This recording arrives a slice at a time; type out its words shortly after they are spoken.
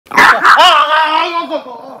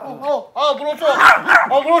물었어.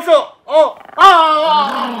 물었어.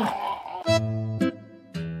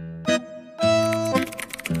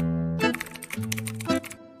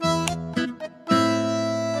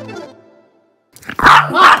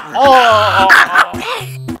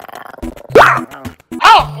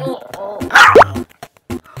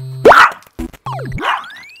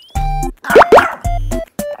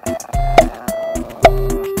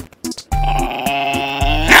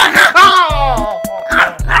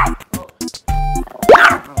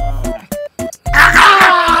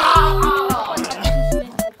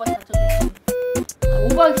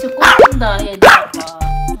 오빠 진짜 꼴린다 얘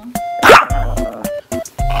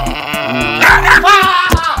아빠.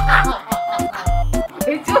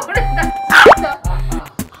 왜 저래 나 진짜.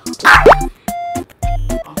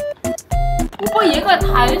 오빠 얘가 다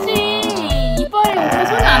알지. 이빨이 오빠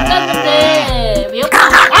손이 안 닿는데 왜 옆에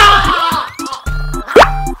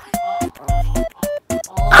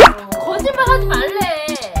거짓말 하지 말래.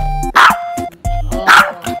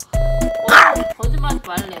 거짓말 하지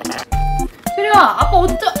말래. 체리야, 아빠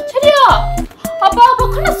체리야, 아빠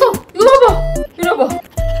큰일 났어. 이거 봐봐, 이리 봐.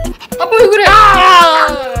 아빠 왜 그래?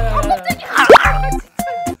 깜짝이야.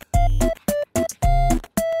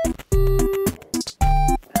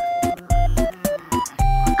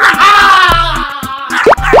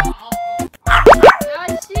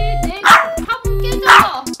 야씨, 내 화분 깨져.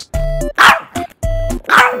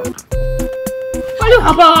 빨리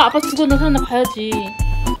가봐. 아빠 죽었나 살았나 봐야지.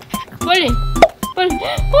 빨리.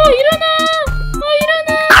 일어나.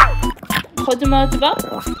 거짓말 하지 마.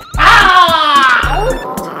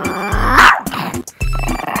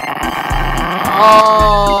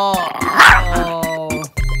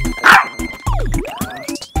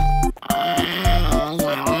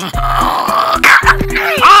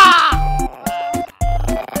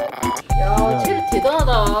 야, 체리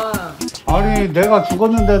대단하다. 아니 내가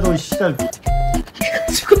죽었는데도 진짜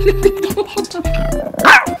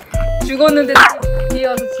죽었는데도 뒤에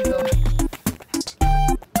와서 지금.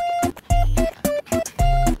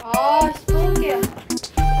 똥개야.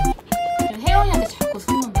 혜영이한테 자꾸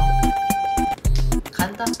숨는다.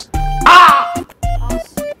 간다.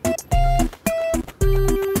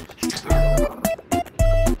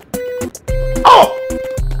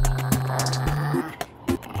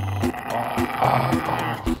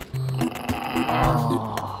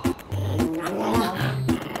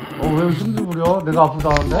 왜 힘들 부려? 내가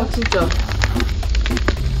아프다는데? 진짜.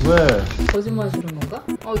 왜? 거짓말 하시는 건가?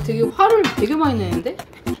 되게 화를 되게 많이 내는데?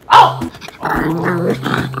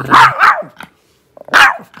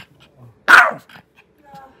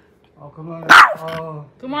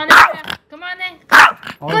 그만해. 그만해.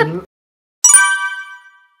 끝.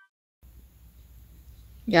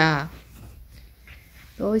 야,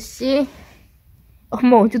 너 씨,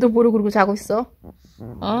 엄마 어제도 모르고 그러고 자고 있어?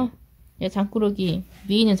 야, 장꾸러기.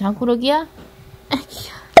 미인은 장꾸러기야?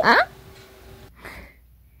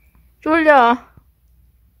 쫄려.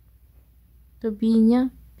 너 미인이야?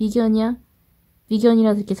 미견이야?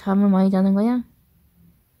 미견이라서 이렇게 잠을 많이 자는 거야?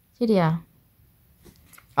 체리야.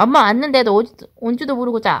 엄마 왔는데 너 온지도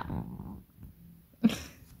모르고 자.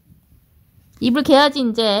 이불 개야지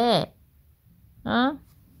이제.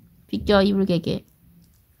 비껴 이불 개게.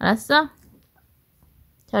 알았어?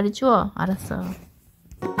 자리 치워. 알았어.